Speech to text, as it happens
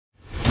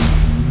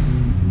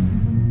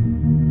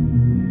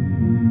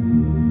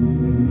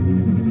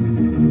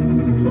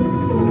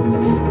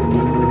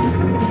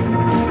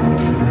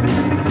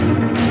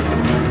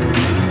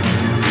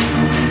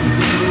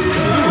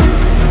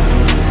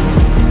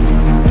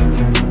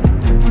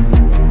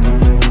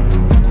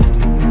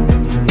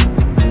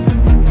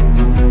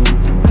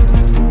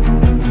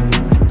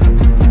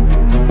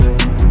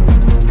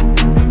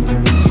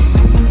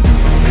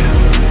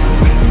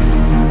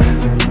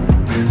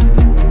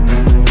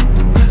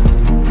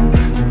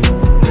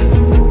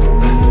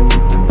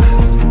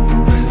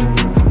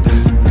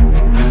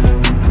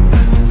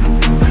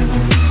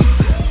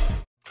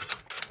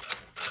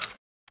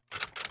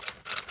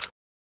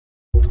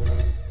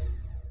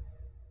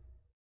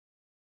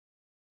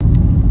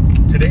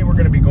Today we're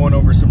going to be going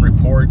over some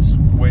reports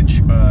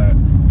which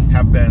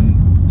have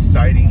been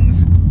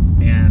sightings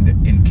and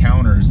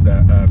encounters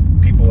that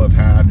people have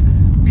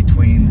had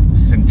between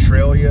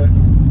Centralia,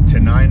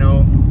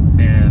 Tenino,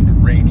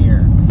 and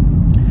Rainier.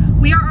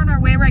 We are on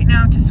our way right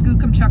now to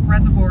Skookumchuck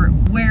Reservoir,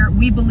 where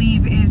we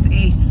believe is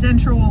a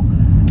central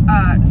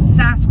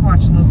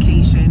Sasquatch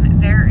location.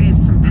 There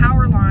is some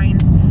power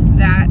lines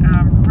that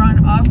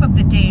run off of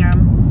the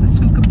dam, the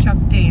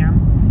Skookumchuck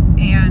Dam,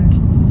 and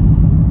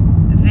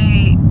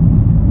they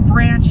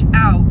branch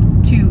out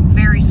to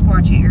very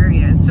squatchy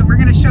areas. So we're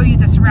going to show you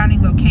the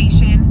surrounding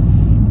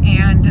location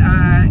and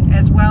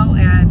as well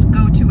as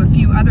go to a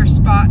few other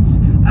spots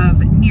of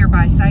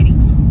nearby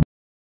sightings.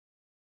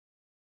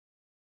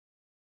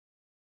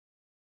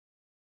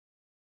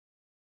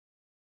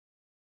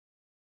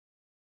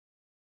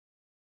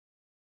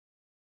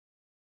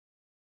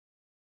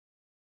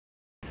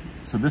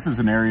 So this is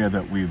an area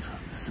that we've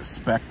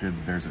suspected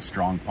there's a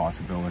strong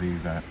possibility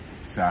that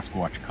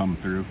Sasquatch come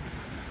through.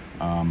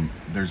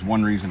 There's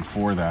one reason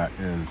for that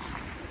is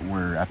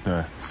we're at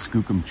the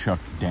Skookumchuck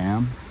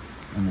Dam,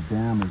 and the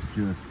dam is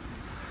just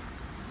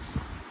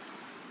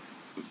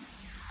a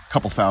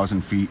couple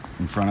thousand feet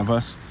in front of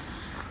us.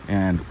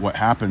 And what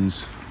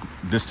happens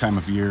this time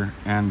of year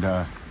and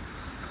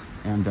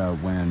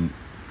when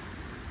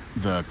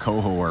the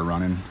coho are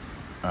running,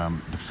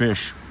 the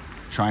fish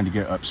trying to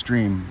get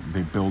upstream,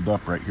 they build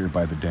up right here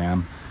by the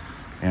dam.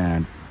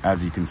 And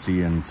as you can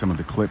see in some of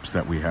the clips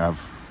that we have,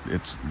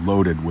 it's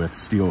loaded with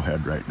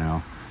steelhead right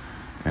now.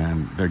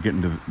 And they've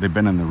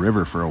been in the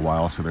river for a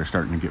while, so they're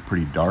starting to get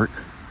pretty dark.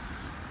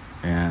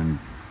 And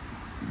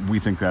we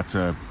think that's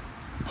a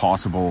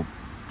possible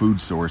food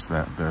source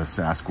that the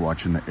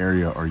Sasquatch in the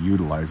area are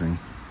utilizing.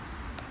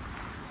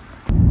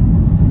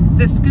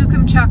 The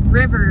Skookumchuck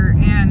River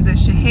and the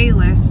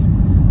Chehalis,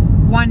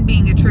 one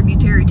being a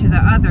tributary to the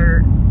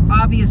other,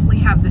 obviously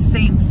have the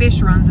same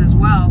fish runs as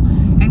well.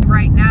 And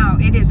right now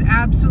it is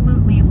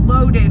absolutely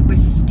loaded with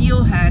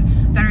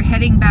steelhead that are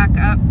heading back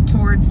up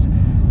towards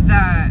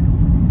the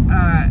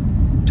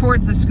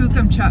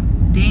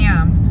Skookumchuck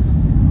Dam,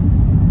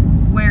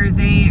 where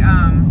they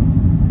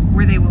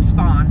will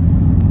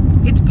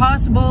spawn. It's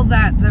possible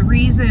that the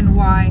reason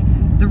why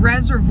the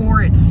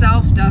reservoir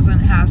itself doesn't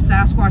have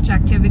Sasquatch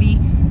activity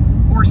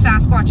or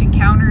Sasquatch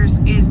encounters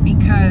is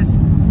because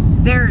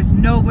there is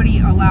nobody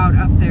allowed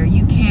up there.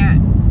 You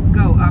can't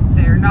go up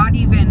there. Not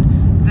even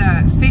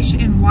the fish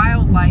and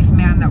wildlife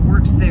man that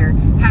works there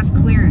has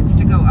clearance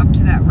to go up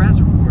to that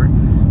reservoir.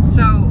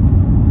 So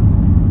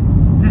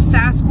the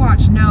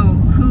Sasquatch know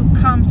who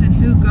comes and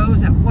who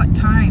goes at what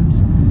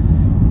times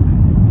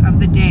of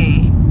the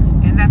day,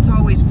 and that's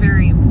always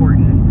very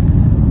important.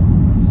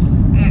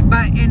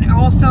 And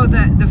also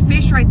the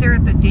fish right there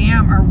at the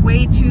dam are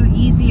way too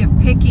easy of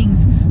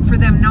pickings for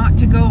them not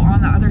to go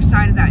on the other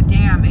side of that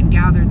dam and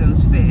gather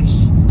those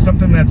fish.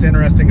 Something that's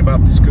interesting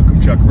about the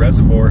Skookumchuck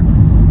Reservoir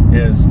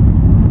is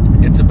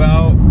it's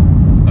about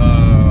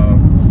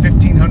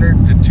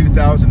 1,500 to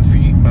 2,000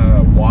 feet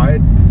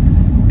wide,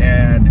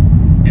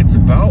 and it's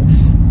about,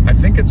 I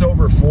think it's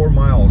over 4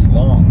 miles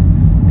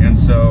long. And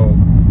so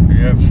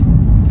if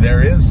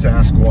there is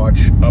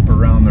Sasquatch up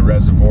around the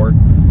reservoir,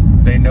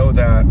 they know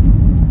that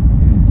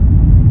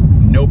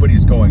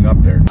nobody's going up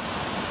there.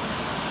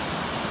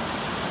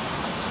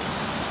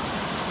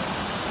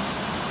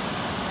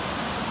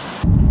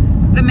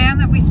 The man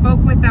that we spoke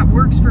with that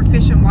works for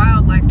Fish and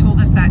Wildlife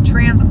told us that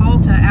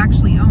TransAlta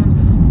actually owns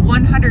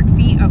 100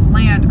 feet of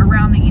land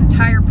around the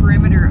entire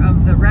perimeter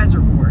of the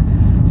reservoir.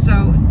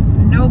 So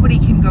nobody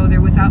can go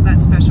there without that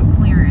special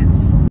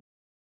clearance.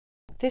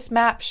 This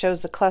map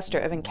shows the cluster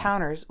of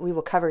encounters we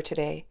will cover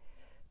today.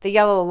 The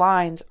yellow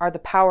lines are the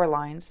power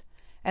lines,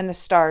 and the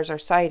stars are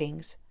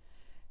sightings.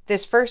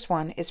 This first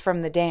one is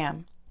from the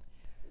dam.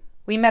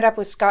 We met up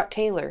with Scott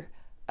Taylor,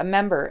 a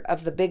member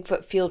of the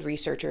Bigfoot Field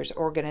Researchers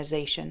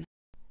organization.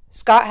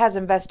 Scott has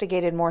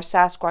investigated more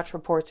Sasquatch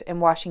reports in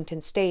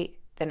Washington State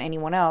than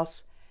anyone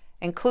else,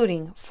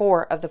 including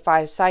 4 of the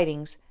 5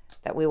 sightings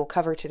that we will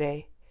cover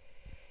today.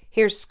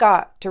 Here's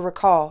Scott to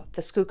recall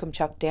the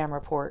Skookumchuck Dam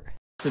report.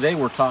 Today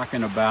we're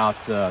talking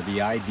about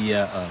the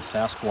idea of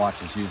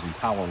Sasquatch is using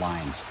power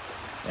lines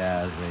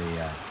as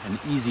an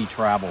easy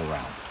travel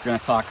route. We're going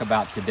to talk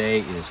about today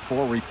is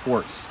 4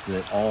 reports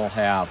that all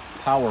have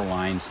power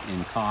lines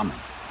in common.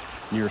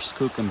 Near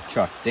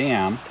Skookumchuck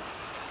Dam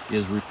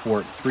is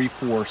report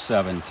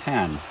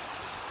 34710,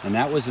 and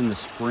that was in the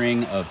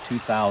spring of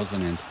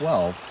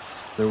 2012.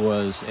 There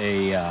was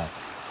a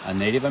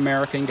Native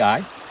American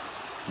guy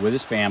with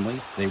his family.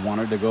 They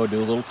wanted to go do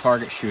a little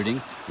target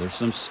shooting. There's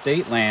some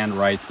state land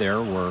right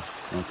there where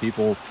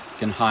people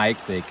can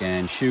hike, they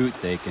can shoot,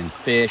 they can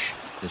fish.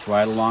 It's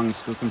right along the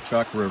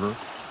Skookumchuck River.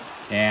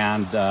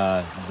 And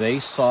they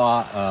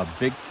saw a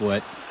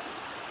Bigfoot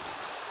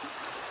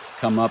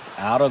come up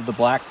out of the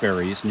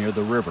blackberries near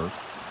the river,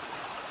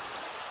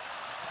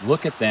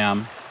 look at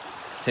them,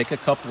 take a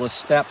couple of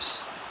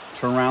steps,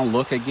 turn around,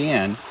 look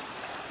again,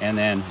 and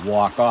then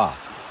walk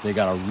off. They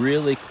got a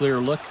really clear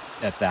look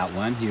at that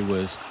one. He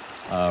was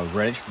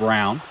reddish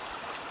brown,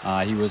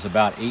 He was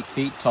about 8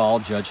 feet tall,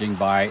 judging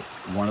by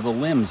one of the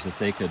limbs that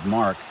they could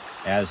mark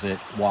as it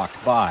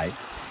walked by.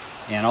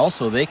 And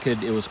also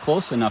it was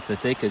close enough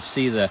that they could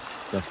see the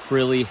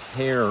frilly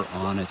hair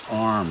on its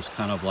arms,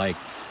 kind of like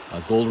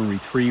a golden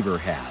retriever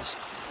has.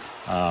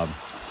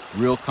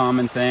 Real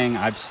common thing.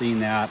 I've seen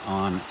that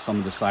on some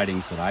of the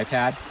sightings that I've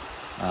had.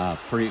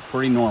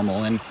 Pretty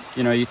normal. And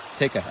you know, you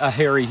take a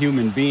hairy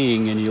human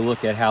being and you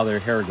look at how their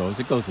hair goes,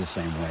 it goes the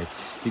same way.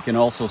 You can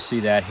also see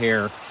that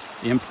hair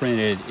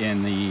imprinted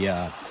in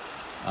the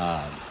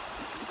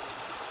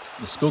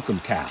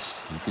skookum cast.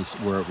 You can see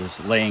where it was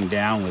laying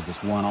down with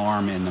this one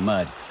arm in the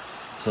mud.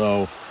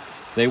 So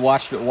they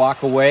watched it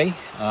walk away.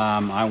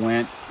 I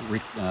went,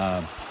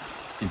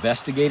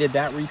 investigated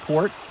that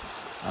report.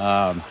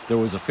 There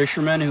was a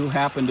fisherman who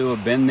happened to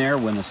have been there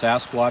when the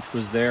Sasquatch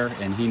was there,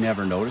 and he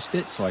never noticed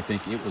it, so I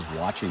think it was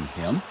watching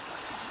him.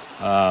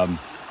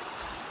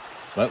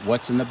 But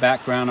what's in the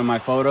background of my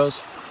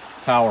photos?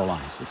 Power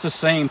lines. It's the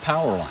same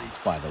power lines,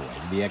 by the way,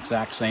 the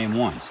exact same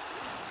ones,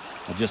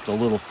 just a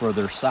little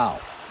further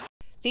south.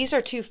 These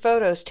are 2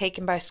 photos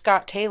taken by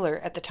Scott Taylor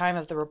at the time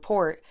of the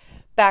report,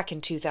 back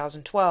in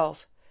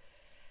 2012.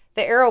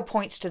 The arrow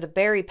points to the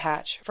berry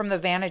patch from the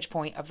vantage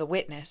point of the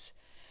witness.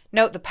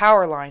 Note the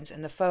power lines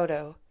in the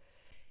photo.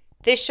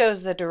 This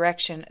shows the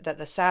direction that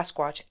the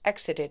Sasquatch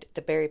exited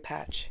the berry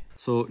patch.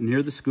 So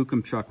near the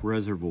Skookumchuck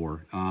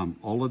Reservoir,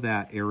 all of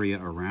that area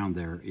around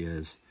there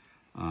is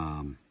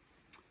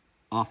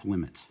off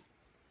limits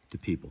to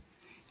people.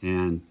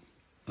 And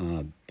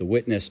the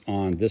witness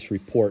on this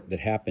report that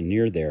happened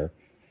near there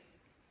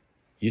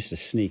used to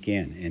sneak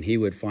in, and he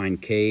would find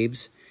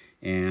caves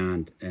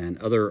and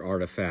other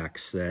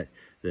artifacts that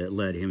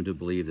led him to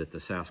believe that the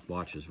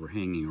Sasquatches were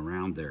hanging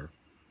around there.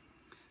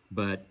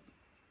 But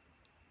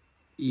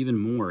even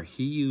more,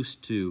 he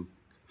used to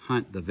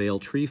hunt the Vale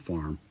Tree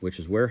Farm, which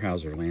is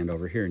Weyerhaeuser land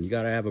over here, and you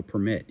got to have a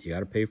permit. You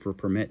got to pay for a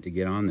permit to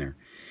get on there.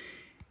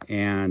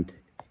 And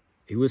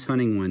he was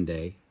hunting one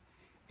day,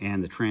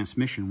 and the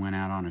transmission went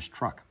out on his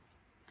truck.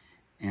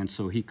 And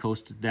so he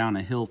coasted down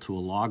a hill to a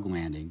log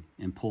landing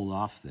and pulled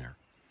off there.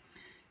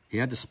 He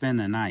had to spend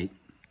the night,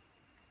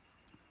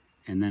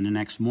 and then the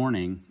next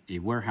morning, a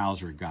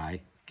Weyerhaeuser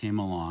guy came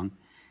along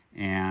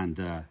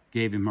and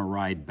gave him a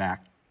ride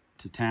back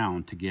to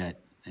town to get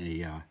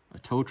a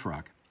tow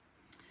truck.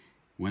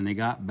 When they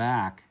got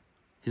back,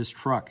 his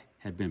truck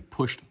had been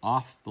pushed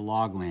off the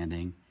log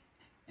landing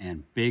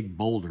and big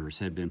boulders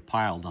had been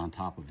piled on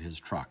top of his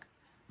truck.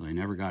 Well, he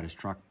never got his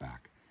truck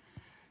back.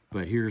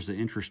 But here's the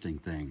interesting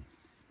thing.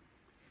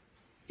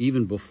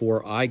 Even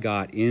before I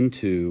got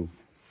into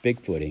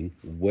Bigfooting,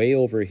 way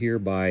over here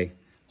by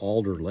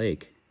Alder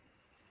Lake,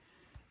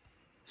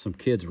 some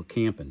kids were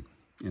camping,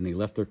 and they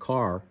left their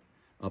car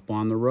up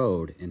on the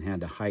road and had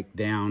to hike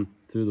down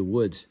through the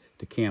woods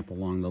to camp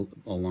along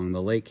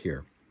the lake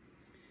here.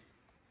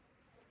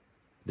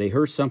 They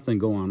heard something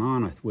going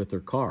on with their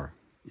car,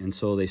 and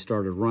so they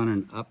started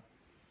running up.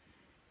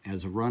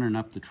 As they're running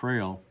up the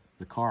trail,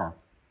 the car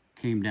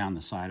came down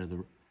the side of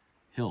the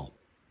hill,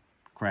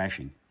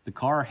 crashing. The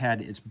car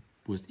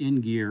was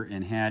in gear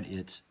and had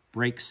its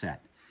brakes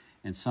set,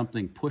 and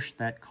something pushed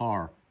that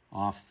car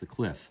off the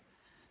cliff.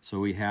 So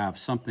we have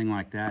something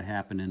like that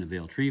happen in the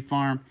Vale Tree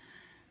Farm.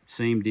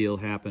 Same deal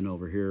happened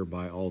over here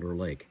by Alder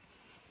Lake.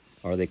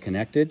 Are they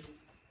connected?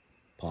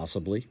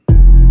 Possibly.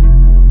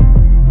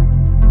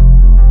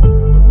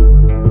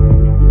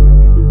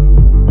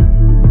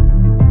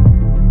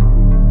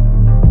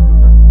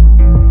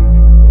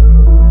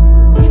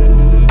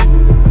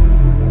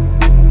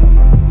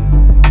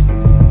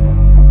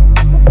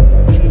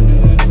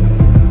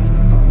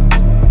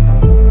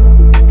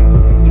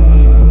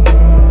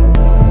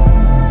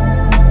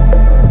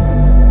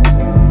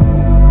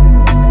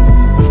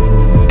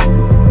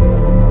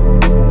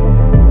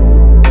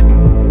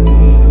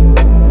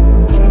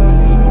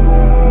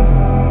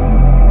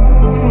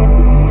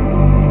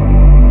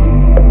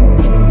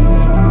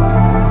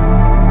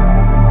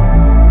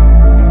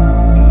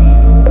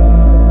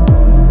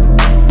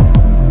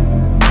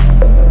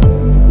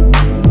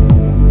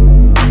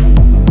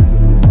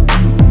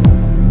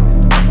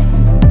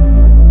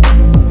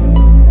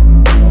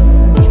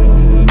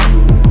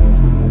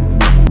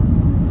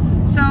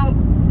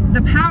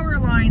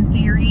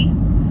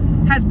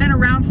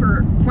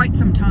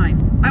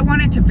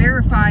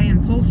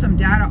 And pull some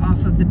data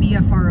off of the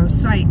BFRO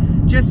site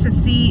just to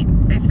see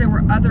if there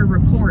were other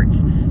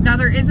reports. Now,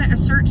 there isn't a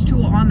search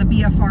tool on the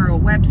BFRO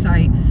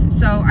website,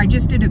 so I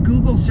just did a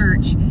Google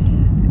search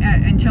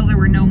until there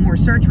were no more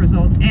search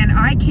results, and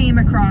I came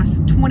across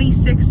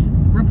 26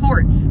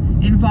 reports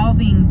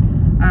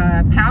involving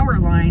power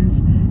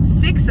lines.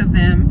 7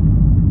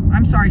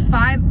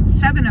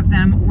 of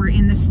them were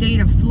in the state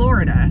of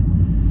Florida.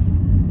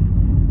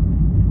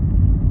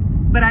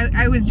 But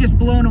I was just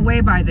blown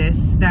away by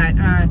this, that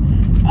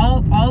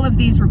all of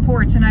these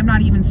reports, and I'm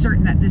not even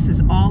certain that this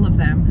is all of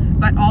them,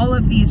 but all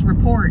of these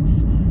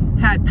reports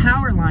had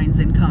power lines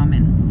in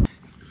common.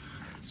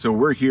 So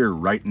we're here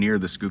right near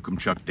the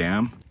Skookumchuck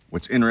Dam.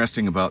 What's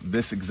interesting about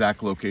this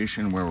exact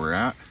location where we're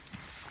at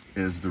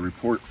is the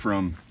report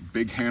from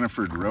Big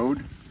Hannaford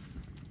Road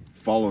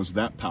follows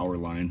that power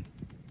line.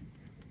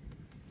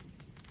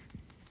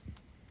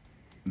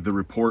 The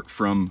report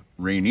from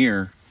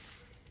Rainier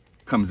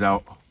comes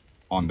out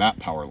on that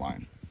power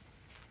line.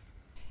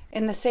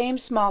 In the same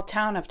small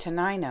town of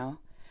Tenino,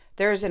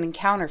 there is an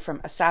encounter from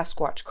a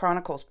Sasquatch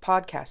Chronicles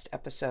podcast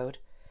episode.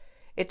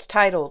 It's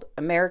titled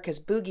America's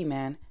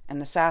Boogeyman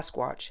and the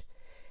Sasquatch.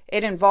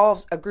 It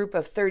involves a group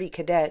of 30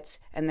 cadets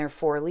and their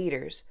 4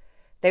 leaders.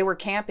 They were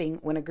camping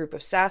when a group of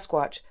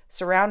Sasquatch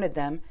surrounded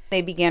them.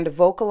 They began to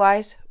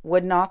vocalize,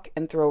 wood knock,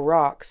 and throw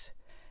rocks.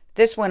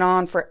 This went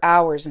on for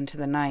hours into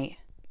the night.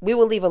 We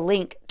will leave a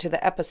link to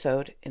the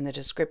episode in the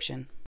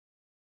description.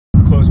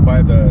 Close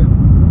by the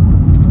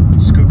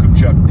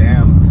Skookumchuck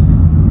Dam,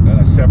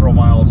 several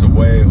miles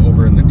away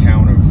over in the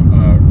town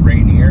of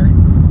Rainier,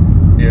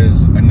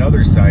 is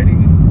another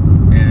sighting,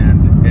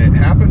 and it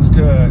happens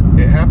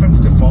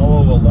to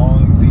follow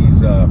along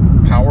these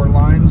power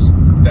lines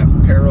that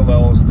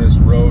parallels this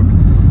road,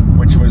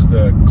 which was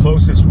the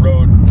closest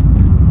road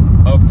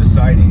of the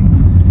sighting,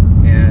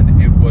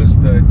 and it was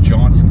the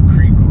Johnson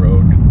Creek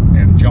Road,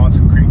 and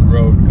Johnson Creek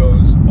Road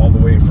goes all the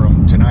way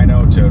from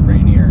Tenino to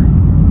Rainier.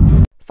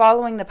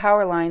 Following the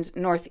power lines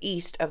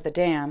northeast of the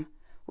dam,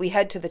 we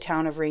head to the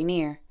town of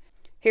Rainier.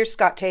 Here's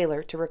Scott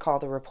Taylor to recall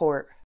the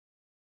report.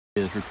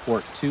 It is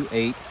report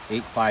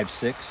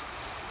 28856,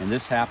 and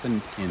this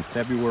happened in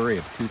February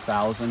of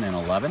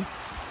 2011,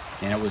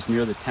 and it was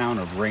near the town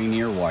of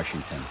Rainier,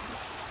 Washington.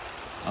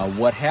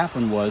 What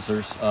happened was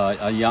there's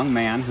a young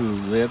man who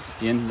lived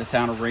in the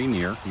town of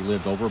Rainier. He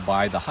lived over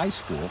by the high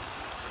school,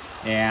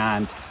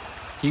 and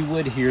he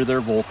would hear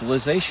their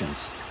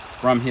vocalizations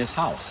from his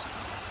house.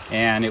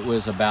 And it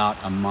was about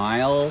a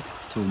mile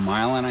to a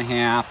mile and a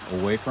half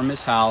away from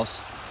his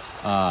house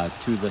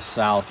to the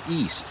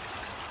southeast.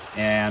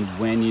 And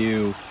when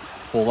you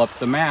pull up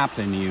the map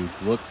and you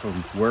look from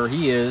where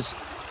he is,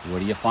 what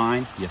do you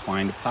find? You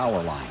find a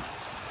power line.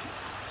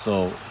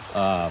 So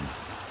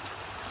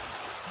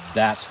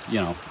that's,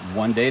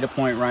 one data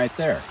point right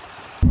there.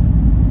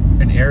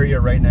 An area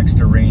right next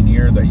to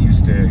Rainier that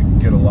used to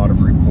get a lot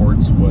of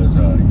reports was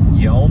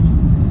Yelm,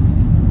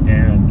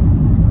 and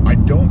I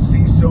don't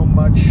see so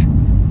much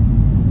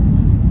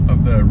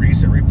of the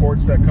recent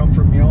reports that come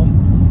from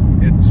Yelm.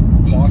 It's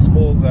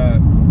possible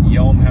that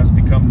Yelm has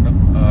become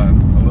a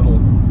little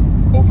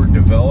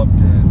overdeveloped,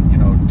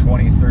 and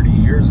 20, 30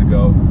 years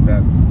ago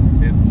that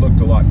it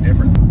looked a lot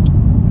different.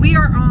 We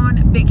are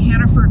on Big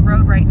Hannaford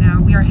Road right now.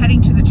 We are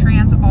heading to the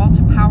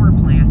TransAlta power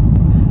plant.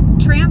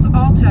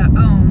 TransAlta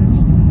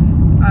owns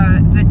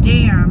the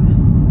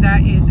dam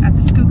that is at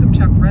the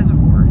Skookumchuck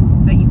Reservoir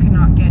that you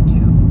cannot get to.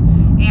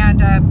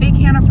 And Big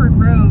Hannaford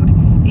Road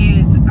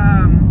is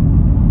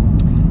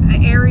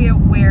the area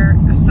where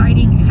a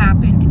sighting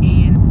happened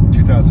in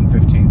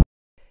 2015.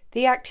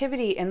 The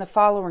activity in the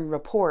following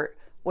report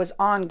was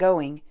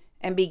ongoing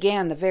and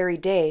began the very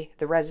day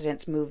the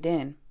residents moved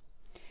in.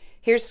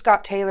 Here's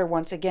Scott Taylor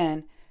once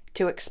again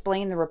to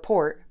explain the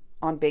report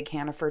on Big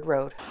Hannaford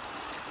Road.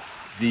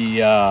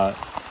 The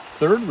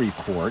third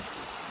report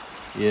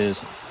is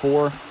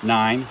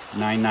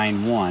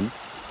 49991,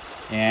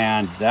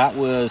 and that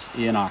was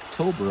in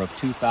October of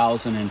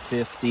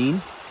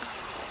 2015.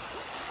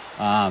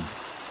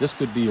 This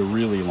could be a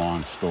really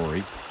long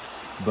story,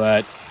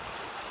 but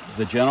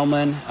the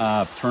gentleman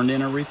turned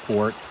in a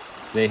report.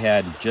 They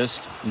had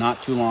just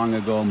not too long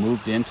ago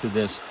moved into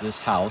this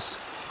house.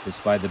 It's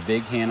by the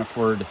Big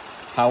Hannaford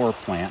power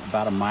plant,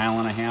 about a mile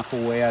and a half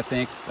away, I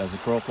think, as the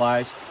crow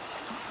flies.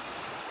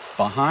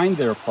 Behind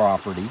their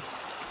property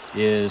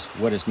is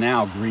what is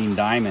now Green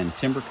Diamond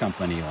Timber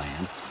Company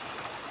land,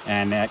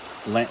 and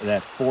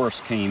that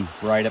forest came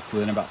right up to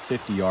within about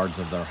 50 yards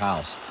of their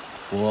house.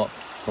 Well,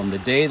 from the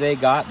day they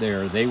got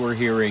there, they were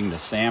hearing the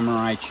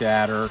samurai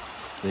chatter,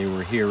 they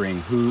were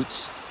hearing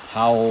hoots,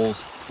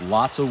 howls,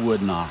 lots of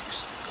wood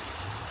knocks.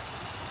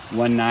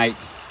 One night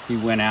he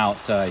went out,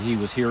 he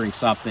was hearing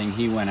something,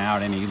 he went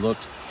out and he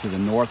looked to the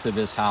north of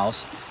his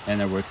house, and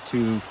there were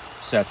 2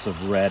 sets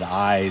of red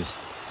eyes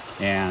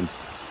and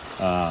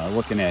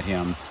looking at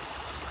him,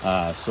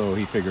 so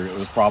he figured it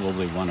was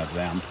probably one of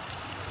them.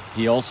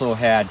 He also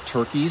had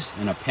turkeys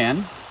in a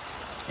pen,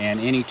 and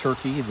any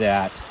turkey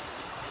that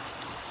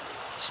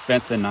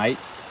spent the night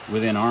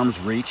within arm's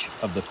reach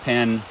of the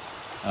pen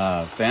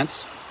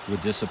fence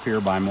would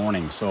disappear by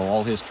morning. So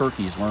all his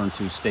turkeys learned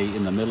to stay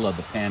in the middle of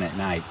the pen at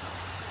night.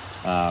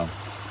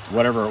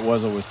 Whatever it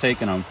was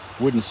taking them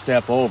wouldn't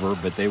step over,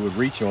 but they would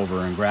reach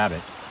over and grab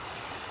it.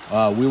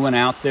 We went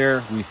out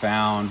there, we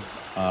found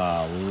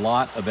a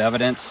lot of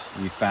evidence.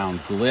 We found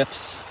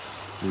glyphs,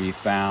 we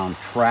found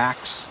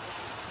tracks.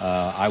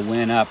 I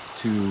went up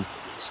to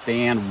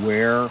stand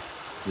where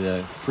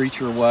the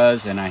creature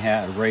was, and I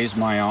had raised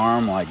my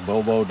arm like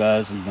Bobo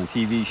does in the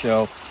TV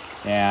show,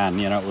 and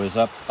it was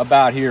up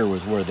about here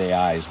was where the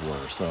eyes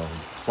were, so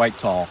quite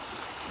tall.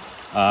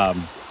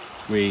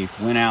 We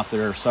went out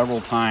there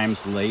several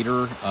times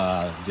later,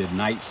 did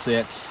night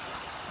sits.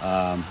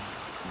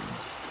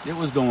 It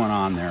was going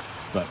on there.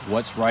 But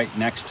what's right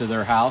next to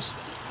their house?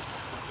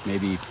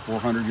 maybe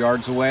 400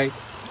 yards away,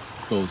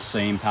 those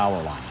same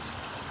power lines.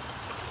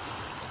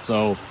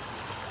 So,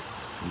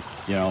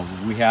 you know,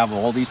 we have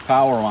all these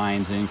power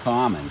lines in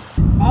common.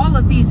 All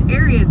of these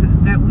areas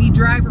that we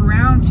drive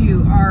around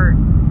to are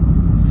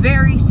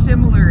very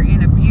similar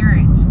in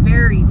appearance,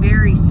 very,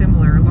 very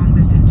similar along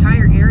this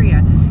entire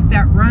area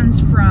that runs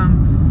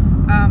from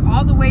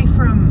all the way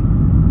from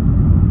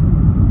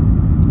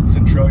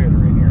Centralia to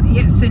Rainier.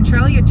 Yeah,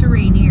 Centralia to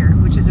Rainier,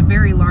 which is a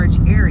very large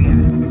area.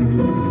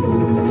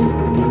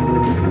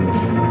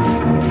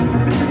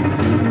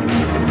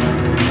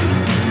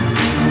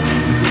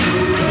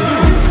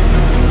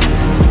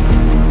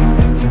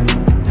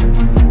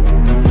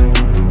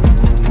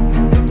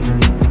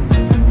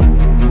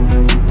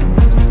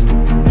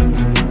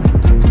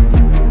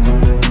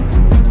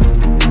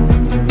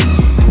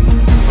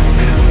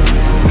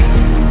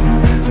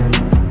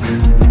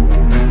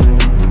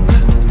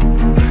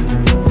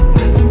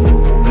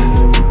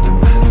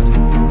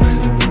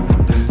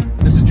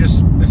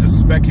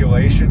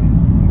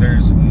 Speculation.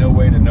 There's no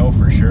way to know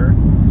for sure,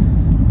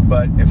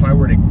 but if I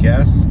were to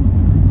guess,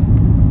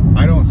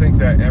 I don't think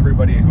that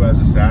everybody who has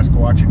a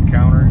Sasquatch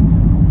encounter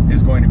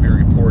is going to be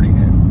reporting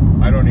it.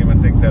 I don't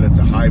even think that it's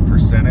a high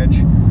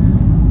percentage.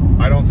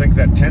 I don't think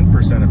that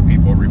 10% of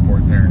people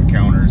report their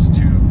encounters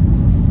to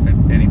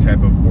any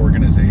type of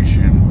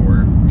organization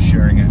or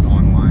sharing it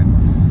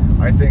online.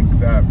 I think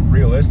that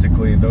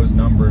realistically those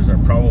numbers are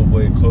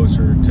probably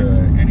closer to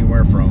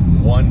anywhere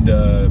from 1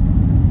 to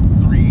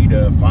 3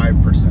 to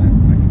 5%. I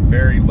mean,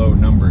 very low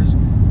numbers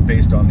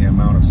based on the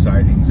amount of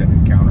sightings and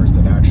encounters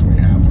that actually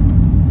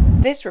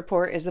happen. This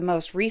report is the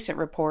most recent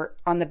report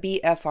on the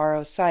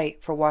BFRO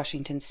site for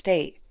Washington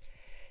State.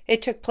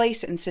 It took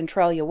place in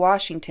Centralia,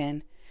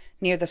 Washington,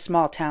 near the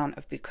small town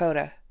of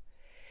Bucota.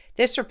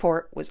 This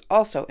report was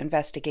also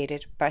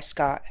investigated by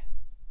Scott.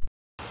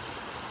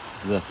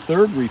 The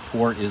third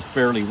report is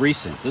fairly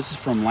recent. This is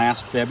from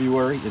last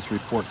February. It's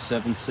report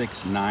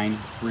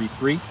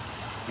 76933.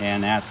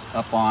 And that's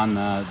up on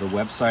the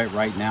website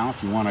right now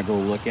if you want to go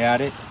look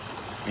at it.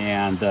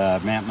 And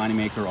Matt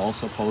Moneymaker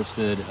also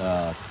posted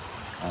a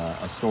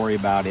story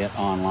about it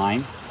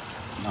online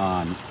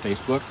on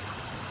Facebook.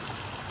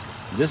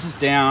 This is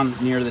down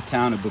near the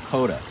town of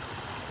Bucota.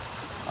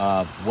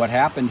 What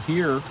happened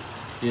here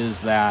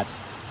is that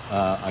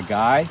a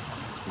guy,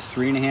 his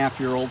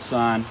 3.5-year-old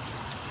son,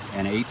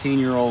 and an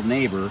 18-year-old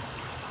neighbor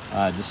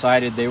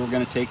decided they were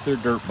going to take their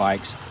dirt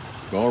bikes,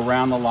 go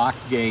around the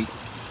locked gate,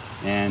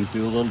 and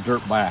do a little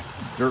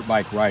dirt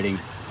bike riding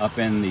up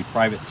in the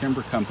private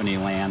timber company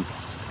land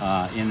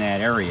in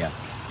that area.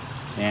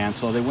 And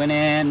so they went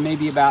in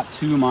maybe about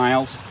 2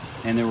 miles,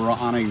 and they were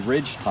on a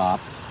ridge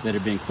top that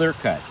had been clear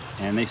cut,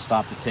 and they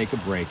stopped to take a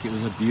break. It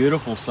was a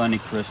beautiful sunny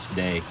crisp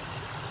day,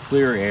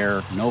 clear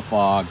air, no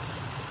fog,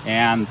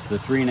 and the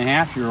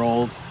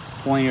 3.5-year-old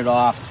pointed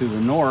off to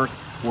the north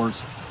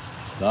towards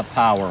the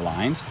power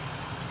lines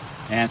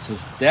and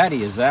says,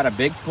 "Daddy, is that a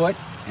Bigfoot?"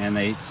 And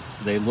they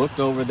looked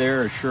over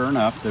there, and sure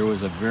enough, there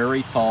was a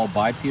very tall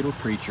bipedal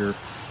creature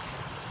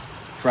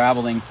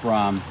traveling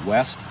from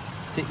west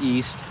to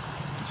east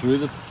through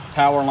the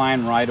power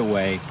line right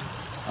away.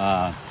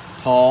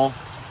 Tall,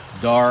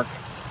 dark,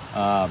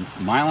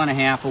 1.5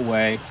 miles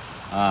away,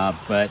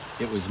 but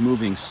it was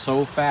moving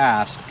so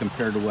fast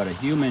compared to what a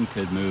human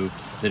could move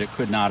that it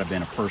could not have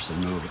been a person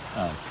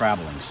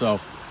traveling. So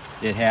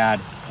it had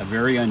a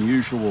very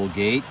unusual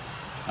gait,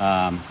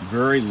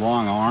 very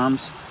long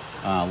arms,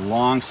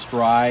 long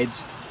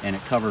strides, and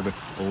it covered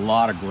a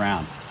lot of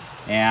ground.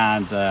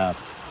 And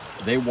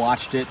they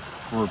watched it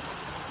for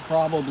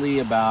probably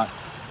about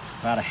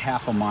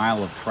 1/2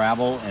 mile of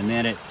travel, and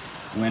then it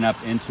went up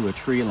into a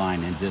tree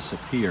line and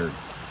disappeared.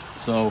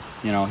 So,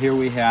 you know, here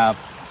we have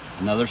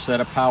another set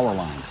of power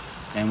lines.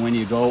 And when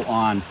you go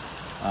on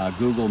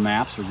Google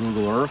Maps or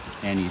Google Earth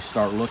and you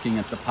start looking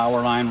at the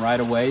power line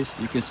right-of-ways,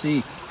 you can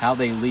see how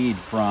they lead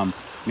from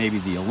maybe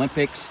the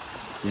Olympics,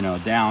 you know,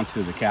 down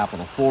to the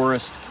Capitol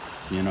Forest,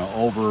 you know,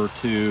 over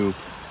to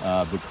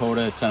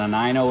Bucota,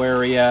 Tenanino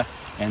area,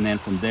 and then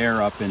from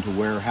there up into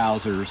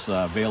Weyerhaeuser's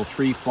Vale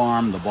Tree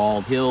Farm, the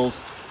Bald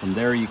Hills. From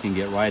there you can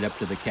get right up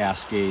to the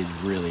Cascades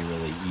really,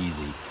 really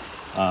easy.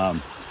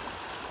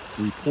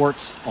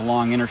 Reports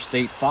along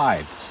Interstate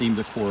 5 seem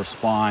to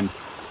correspond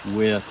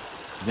with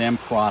them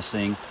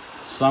crossing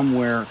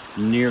somewhere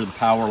near the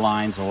power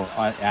lines or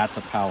at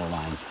the power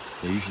lines.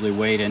 They usually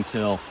wait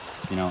until,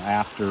 you know,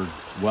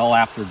 well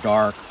after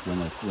dark, when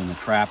the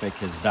traffic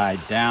has died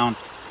down,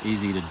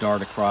 easy to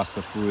dart across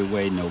the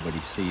freeway, nobody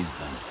sees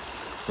them.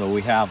 So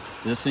we have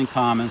this in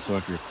common. So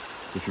if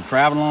you're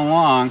traveling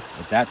along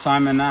at that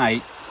time of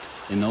night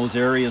in those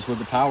areas where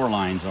the power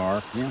lines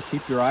are, you know,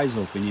 keep your eyes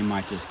open. You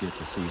might just get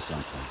to see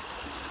something.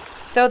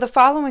 Though the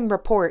following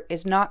report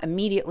is not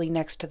immediately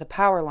next to the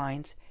power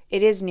lines,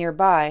 it is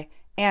nearby,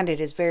 and it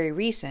is very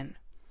recent.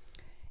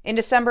 In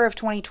December of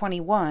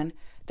 2021,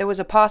 there was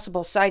a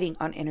possible sighting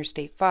on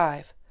Interstate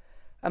 5.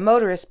 A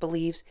motorist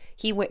believes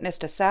he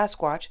witnessed a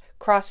Sasquatch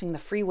crossing the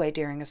freeway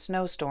during a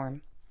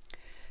snowstorm.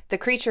 The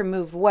creature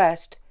moved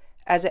west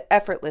as it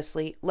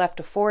effortlessly left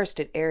a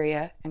forested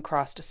area and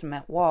crossed a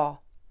cement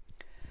wall.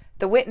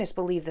 The witness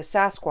believed the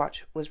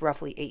Sasquatch was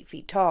roughly 8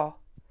 feet tall.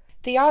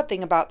 The odd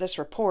thing about this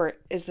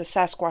report is the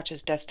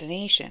Sasquatch's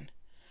destination.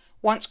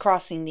 Once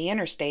crossing the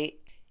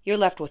interstate, you're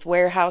left with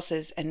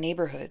warehouses and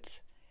neighborhoods.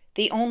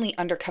 The only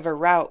undercover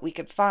route we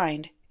could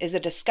find is a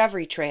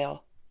discovery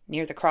trail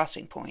near the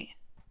crossing point.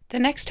 The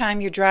next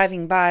time you're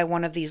driving by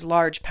one of these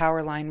large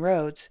power line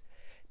roads,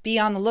 be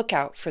on the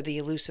lookout for the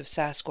elusive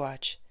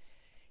Sasquatch.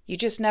 You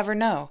just never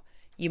know.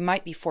 You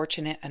might be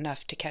fortunate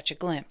enough to catch a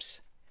glimpse.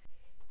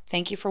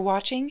 Thank you for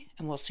watching,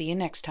 and we'll see you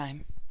next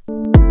time.